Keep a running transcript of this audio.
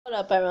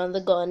What up, everyone?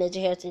 The Golden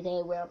Ninja here.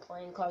 Today we are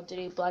playing Call of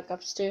Duty Black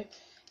Ops 2.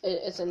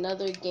 It's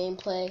another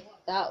gameplay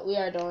that we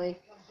are doing.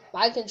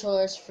 My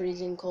controller is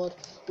freezing cold.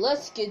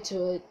 Let's get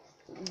to it.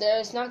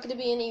 There's not going to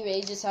be any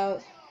rages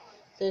out.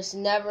 There's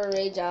never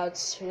rage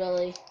outs,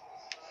 really.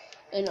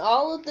 In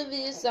all of the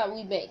videos that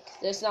we make,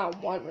 there's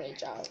not one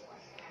rage out.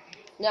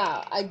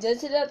 Now, I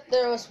did say that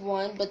there was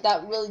one, but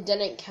that really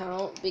didn't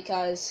count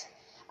because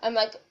I'm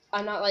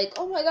not like,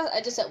 oh my god, I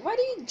just said, why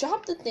do you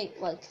drop the thing?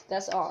 Like,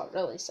 that's all,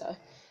 really, so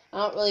I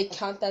don't really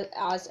count that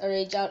as a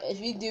rage out. If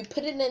you do,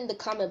 put it in the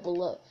comment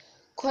below.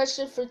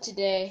 Question for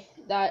today,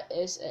 that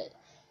is it.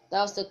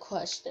 That was the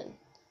question.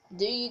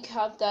 Do you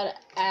count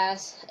that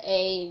as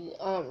a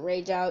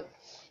rage out?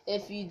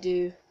 If you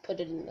do, put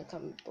it in the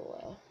comment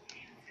below.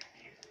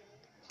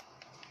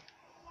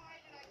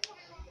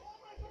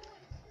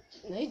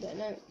 No, you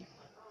didn't.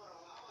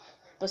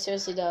 But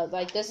seriously though,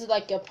 like, this is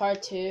like a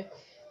part 2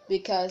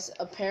 because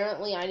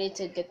apparently I need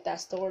to get that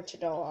storage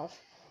door off.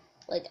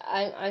 Like,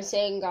 I'm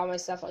saying all my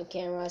stuff on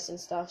cameras and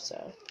stuff,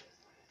 so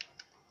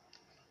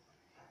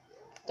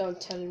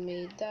don't tell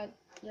me that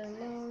you're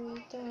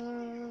long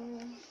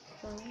done.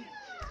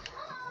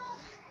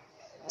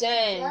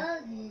 Dang.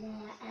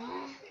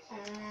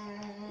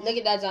 Look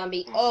at that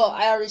zombie. Oh,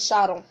 I already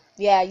shot him.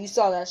 Yeah, you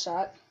saw that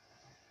shot.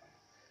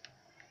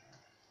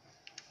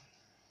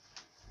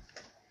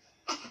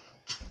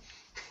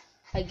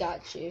 I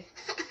got you.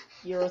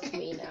 You're with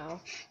me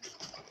now.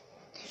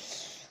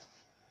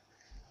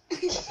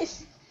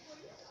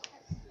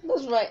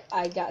 That's right,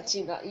 I got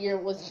you. You're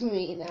with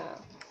me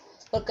now.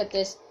 Look at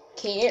this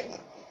kid.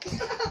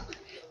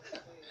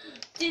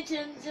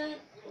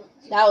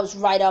 That was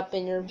right up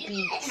in your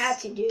beats. I had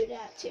to do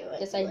that to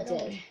it. Yes, I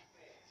did.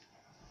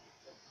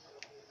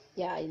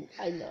 Yeah,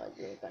 I know what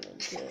you were gonna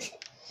do.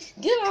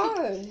 Get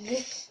on!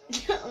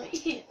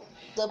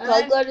 The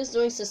Puglet is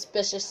doing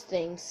suspicious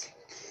things.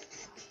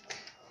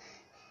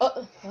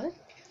 Oh, what?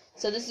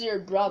 So this is your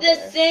brother.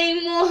 The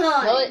same one.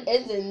 No, it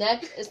isn't.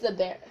 Next, it's the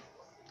bear.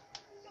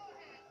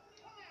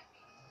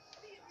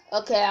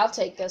 Okay, I'll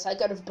take this. I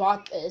could have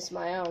bought this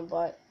my own,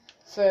 but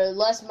for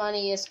less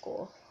money, it's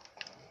cool.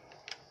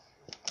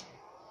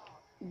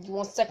 You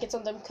want seconds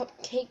on them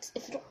cupcakes?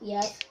 If you don't,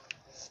 Yes.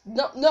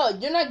 No,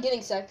 you're not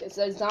getting seconds.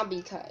 They're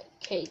zombie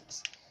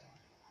cakes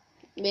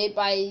made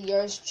by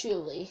yours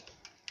truly.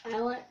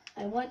 I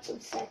want some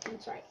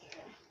seconds right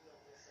here.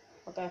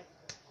 Okay.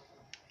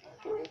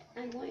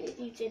 I wanted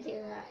you to do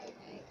that and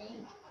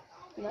everything.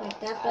 No,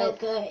 That felt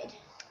good.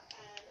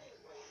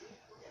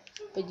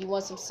 But you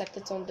want some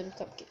seconds on them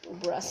cupcakes,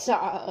 bruh?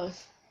 Stop.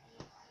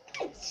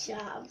 Good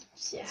job,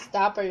 Jack.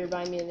 Stop, or you're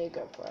buying me a new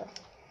GoPro.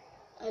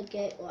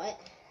 Okay, what?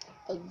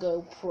 A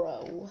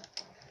GoPro.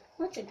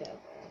 What's a GoPro?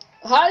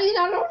 How do you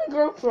not know what a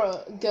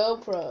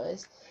GoPro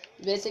is?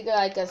 Basically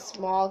like a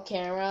small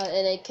camera,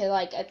 and it can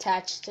like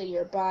attach to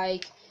your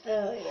bike.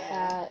 Oh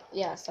yeah.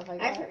 Yeah, stuff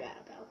like I that. forgot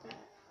about that.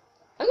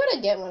 I'm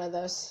gonna get one of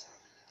those.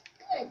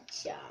 Good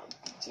job,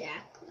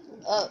 Jack.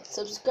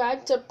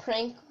 Subscribe to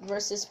Prank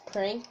vs.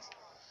 Prank.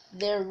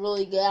 They're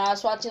really good. I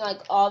was watching like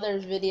all their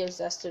videos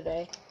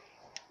yesterday.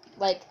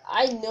 Like,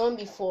 I knew them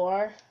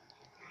before,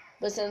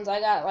 but since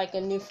I got like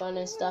a new phone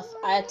and stuff,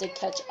 I had to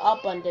catch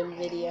up on them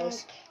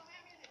videos.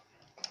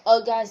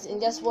 Oh guys, and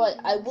guess what?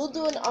 I will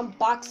do an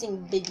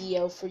unboxing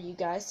video for you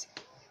guys.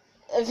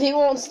 If he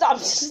won't stop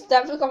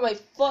stepping on my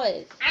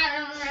foot.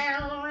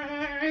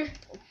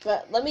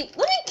 But let me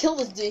kill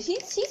this dude.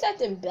 He's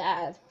acting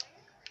bad.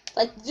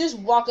 Like, just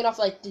walking off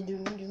like no,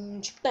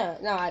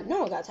 I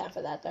don't got time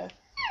for that though.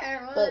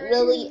 But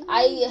really,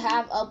 I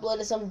have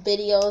uploaded some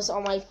videos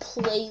on my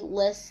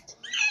playlist.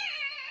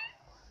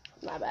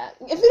 My bad.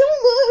 If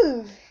you don't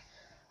move,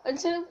 I'm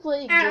trying to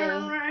play a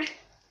game.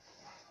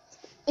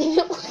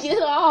 Get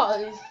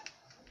off.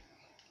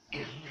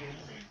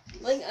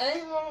 Like,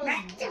 I'm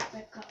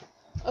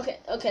almost.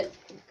 Okay.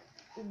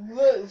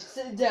 Move.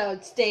 Sit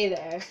down. Stay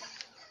there.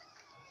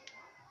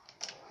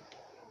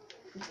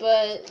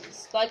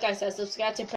 But like I said, subscribe to